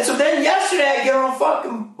 Then yesterday I get on a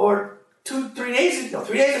fucking, or 3 days ago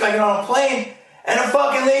I get on a plane and a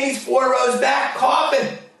fucking lady's 4 rows back coughing.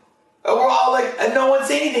 And we're all like, and no one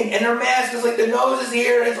said anything. And her mask is like, the nose is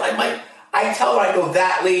here. And it's like, I tell her, I go,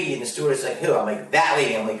 that lady. And the stewardess is like, who? I'm like, that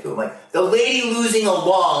lady. I'm like, who? I'm like, the lady losing a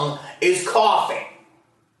lung is coughing.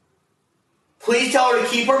 Please tell her to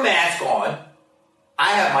keep her mask on.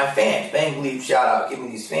 I have my fans. Bang, bleep, shout out, give me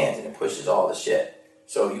these fans. And it pushes all the shit.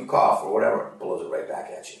 So you cough or whatever, it blows it right back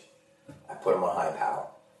at you. I put them on high power.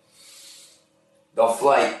 The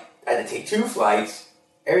flight, I had to take 2 flights.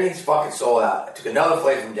 Everything's fucking sold out. I took another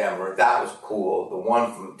flight from Denver. That was cool. The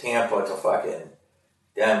one from Tampa to fucking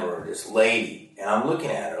Denver, this lady. And I'm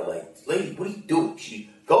looking at her like, lady, what are you doing?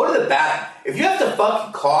 Go to the bathroom. If you have to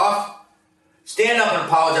fucking cough, stand up and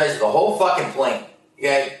apologize to the whole fucking plane.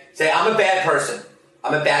 Okay? Say, I'm a bad person.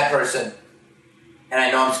 And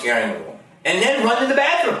I know I'm scaring everyone. And then run to the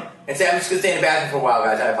bathroom. And say, I'm just going to stay in the bathroom for a while,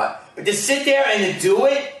 guys. But to sit there and to do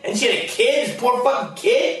it, and she had a kid, this poor fucking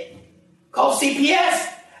kid, call CPS.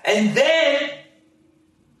 And then,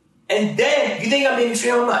 you think I'm being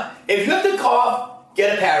extreme or not? If you have to cough,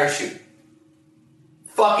 get a parachute.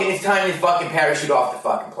 Fucking, it's time to fucking parachute off the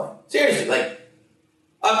fucking plane. Seriously, like,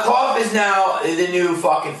 a cough is now the new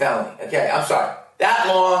fucking felony. Okay, I'm sorry. That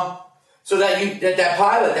long, so that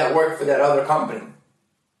pilot that worked for that other company,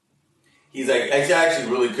 he's like, it's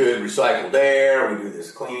actually really good recycled air. We do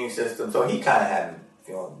this cleaning system. So he kind of had me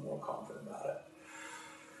feeling more confident about it.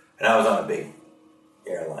 And I was on a big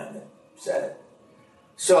airline that said it.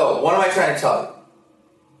 So what am I trying to tell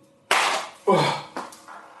you?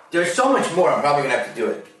 There's so much more. I'm probably going to have to do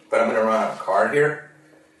it. But I'm going to run out of card here.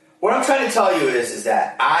 What I'm trying to tell you is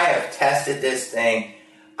that I have tested this thing.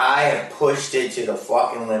 I have pushed it to the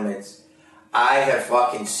fucking limits. I have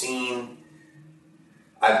fucking seen.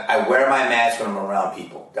 I wear my mask when I'm around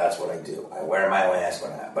people. That's what I do. I wear my mask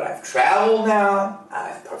but I've traveled now.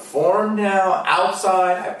 I've performed now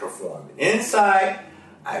outside. I've performed inside.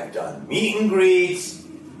 I've done meet and greets.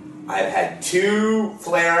 I've had 2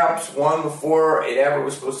 flare-ups, one before it ever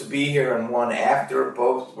was supposed to be here and one after.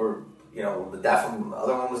 Both were, the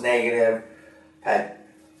other one was negative. Had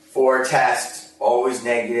 4 tests, always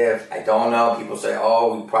negative. I don't know. People say,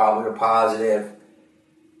 we probably are positive.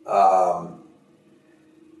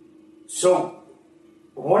 So,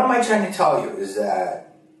 what am I trying to tell you is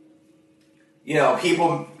that,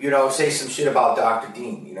 people, say some shit about Dr.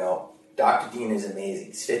 Dean. Dr. Dean is amazing.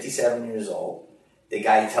 He's 57 years old. The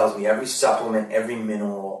guy tells me every supplement, every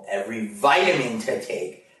mineral, every vitamin to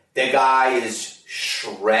take. The guy is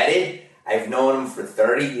shredded. I've known him for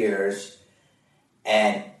 30 years.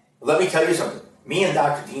 And let me tell you something. Me and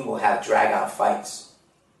Dr. Dean will have drag-out fights.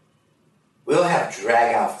 We'll have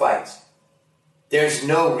drag-out fights. There's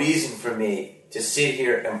no reason for me to sit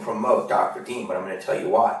here and promote Dr. Dean, but I'm going to tell you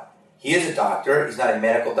why. He is a doctor. He's not a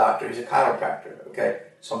medical doctor. He's a chiropractor, okay?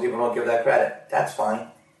 Some people don't give that credit. That's fine.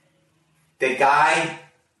 The guy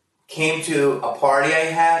came to a party I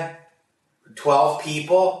had, 12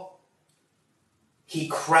 people. He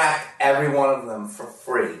cracked every one of them for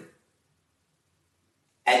free.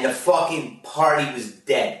 And the fucking party was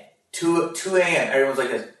dead. 2 a.m., everyone's like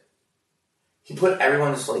this. He put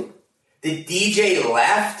everyone to sleep. The DJ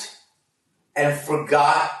left and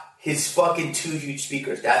forgot his fucking 2 huge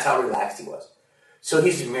speakers. That's how relaxed he was. So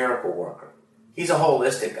he's a miracle worker. He's a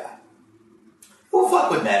holistic guy. He'll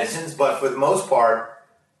fuck with medicines, but for the most part,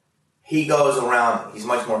 he goes around. He's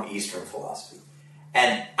much more Eastern philosophy.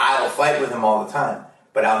 And I'll fight with him all the time,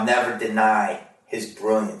 but I'll never deny his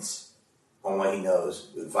brilliance on what he knows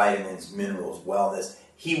with vitamins, minerals, wellness.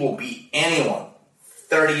 He will beat anyone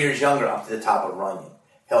 30 years younger up to the top of running.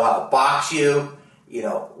 He'll outbox you.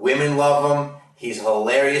 Women love him. He's a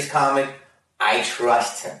hilarious comic. I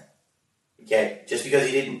trust him. Okay? Just because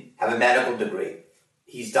he didn't have a medical degree.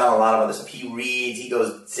 He's done a lot of other stuff. He reads. He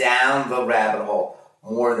goes down the rabbit hole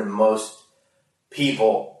more than most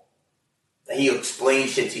people. He'll explain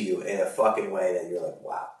shit to you in a fucking way that you're like,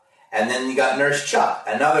 wow. And then you got Nurse Chuck,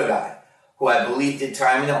 another guy who I believe did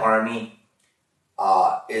time in the Army,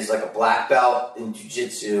 is like a black belt in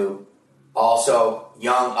jiu-jitsu, also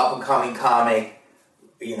young, up-and-coming comic,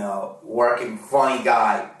 working, funny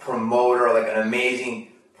guy, promoter, like an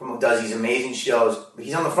amazing, does these amazing shows, but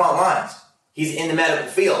he's on the front lines. He's in the medical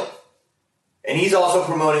field. And he's also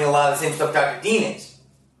promoting a lot of the same stuff Dr. Dean is.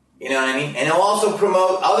 You know what I mean? And he'll also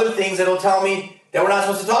promote other things that he'll tell me that we're not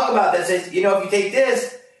supposed to talk about that says, if you take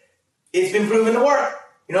this, it's been proven to work.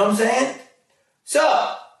 You know what I'm saying?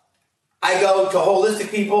 So, I go to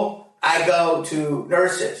holistic people. I go to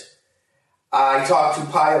nurses. I talk to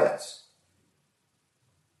pilots.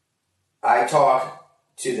 I talk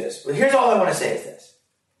to this. But here's all I want to say is this.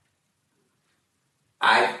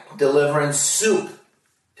 I'm delivering soup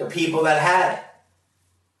to people that had it.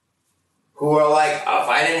 Who are like, if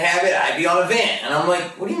I didn't have it, I'd be on a van. And I'm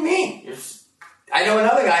like, what do you mean? I know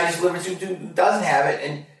another guy just delivering soup who doesn't have it,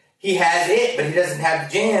 and he has it, but he doesn't have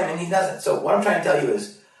the jam, and he doesn't. So what I'm trying to tell you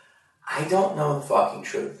is, I don't know the fucking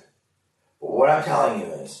truth. But what I'm telling you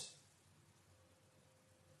is,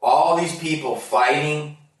 all these people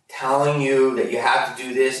fighting, telling you that you have to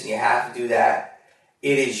do this and you have to do that,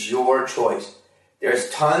 it is your choice. There's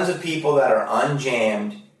tons of people that are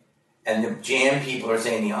unjammed, and the jam people are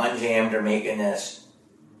saying the unjammed are making this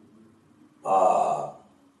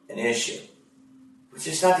an issue. Which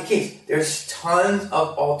is not the case. There's tons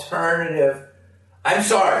of alternative. I'm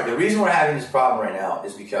sorry, the reason we're having this problem right now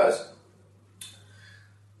is because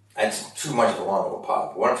it's too much of a long of a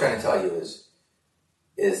pod. What I'm trying to tell you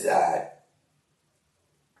is that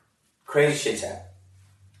crazy shit's happening.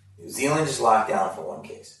 New Zealand just locked down for one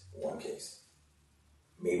case.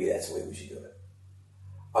 Maybe that's the way we should do it.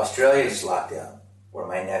 Australia just locked down, where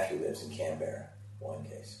my nephew lives in Canberra. One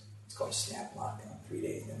case. It's called a snap lockdown. 3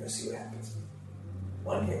 days, and then we'll see what happens.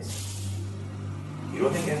 One case. You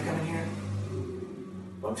don't think that's coming here?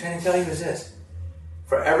 What I'm trying to tell you is this.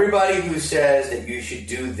 For everybody who says that you should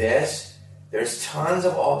do this, there's tons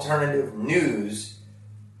of alternative news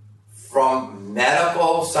from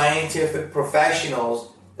medical, scientific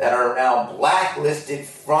professionals that are now blacklisted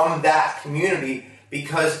from that community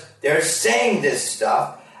because they're saying this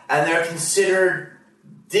stuff and they're considered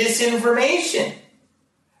disinformation.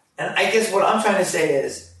 And I guess what I'm trying to say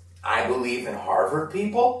is, I believe in Harvard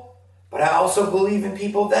people, but I also believe in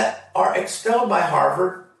people that are expelled by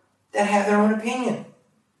Harvard that have their own opinion.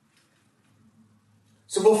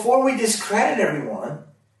 So before we discredit everyone,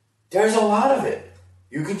 there's a lot of it.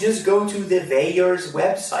 You can just go to the Vayers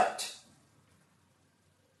website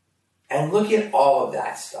and look at all of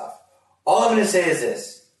that stuff. All I'm going to say is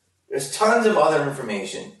this. There's tons of other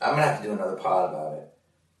information. I'm going to have to do another pod about it.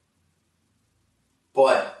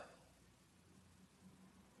 But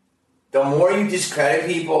the more you discredit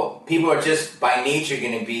people, people are just by nature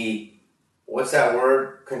going to be, what's that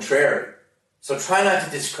word? Contrary. So try not to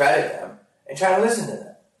discredit them and try to listen to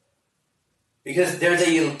them. Because there's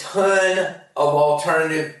a ton of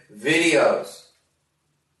alternative videos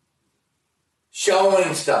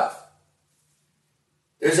showing stuff.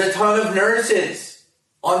 There's a ton of nurses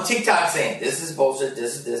on TikTok saying, this is bullshit,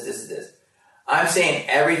 this is this, this is this. I'm saying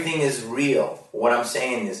everything is real. What I'm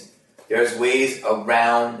saying is there's ways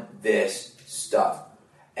around this stuff.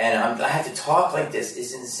 And I have to talk like this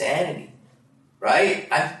is insanity. Right?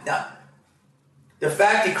 The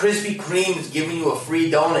fact that Krispy Kreme is giving you a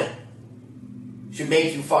free donut should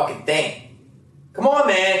make you fucking think. Come on,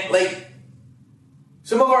 man. Like,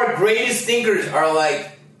 some of our greatest thinkers are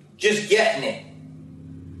like, just getting it.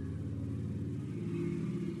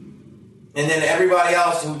 And then everybody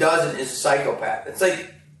else who doesn't is a psychopath. It's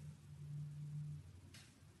like,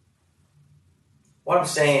 what I'm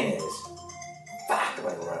saying is, fuck, I'm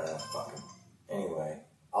gonna run out of fucking. Anyway,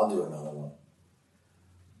 I'll do another one.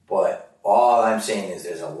 But all I'm saying is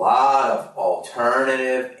there's a lot of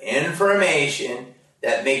alternative information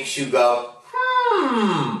that makes you go,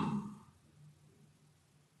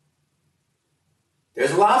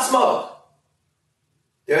 There's a lot of smoke.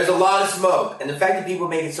 There's a lot of smoke. And the fact that people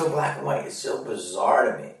make it so black and white is so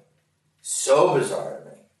bizarre to me. So bizarre to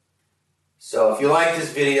me. So if you like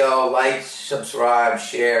this video, like, subscribe,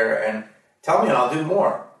 share, and tell me and I'll do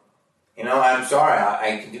more. You know, I'm sorry,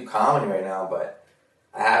 I can do comedy right now, but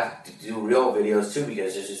I have to do real videos too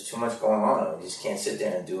because there's just too much going on. I just can't sit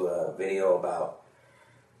there and do a video about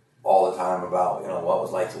all the time about, you know, what it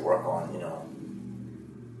was like to work on,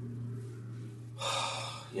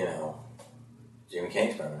 Jimmy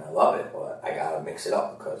Kingsman. I love it, but I gotta mix it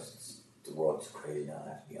up because the world's crazy now, I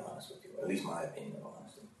have to be honest with you. At least my opinion,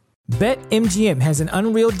 honestly. BetMGM has an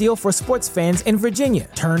unreal deal for sports fans in Virginia.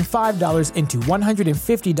 Turn $5 into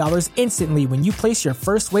 $150 instantly when you place your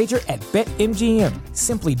first wager at BetMGM.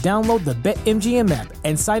 Simply download the BetMGM app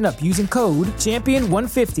and sign up using code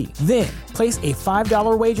Champion150. Then, place a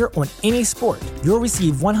 $5 wager on any sport. You'll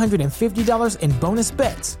receive $150 in bonus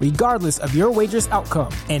bets, regardless of your wager's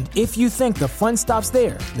outcome. And if you think the fun stops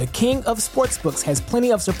there, the King of Sportsbooks has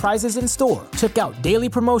plenty of surprises in store. Check out daily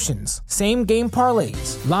promotions, same-game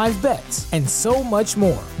parlays, live bets, and so much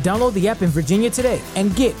more. Download the app in Virginia today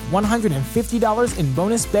and get $150 in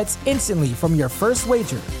bonus bets instantly from your first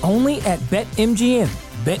wager. Only at BetMGM.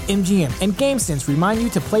 BetMGM and GameSense remind you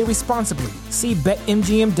to play responsibly. See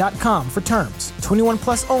BetMGM.com for terms. 21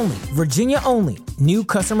 plus only. Virginia only. New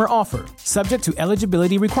customer offer. Subject to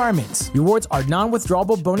eligibility requirements. Rewards are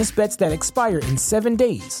non-withdrawable bonus bets that expire in 7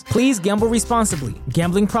 days. Please gamble responsibly.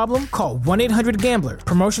 Gambling problem? Call 1-800-GAMBLER.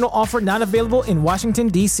 Promotional offer not available in Washington,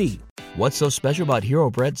 D.C. What's so special about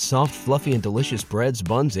Hero Bread's soft, fluffy, and delicious breads,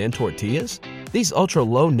 buns, and tortillas? These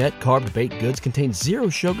ultra-low net-carb baked goods contain zero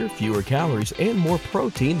sugar, fewer calories, and more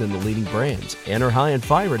protein than the leading brands, and are high in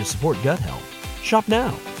fiber to support gut health. Shop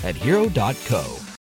now at Hero.co.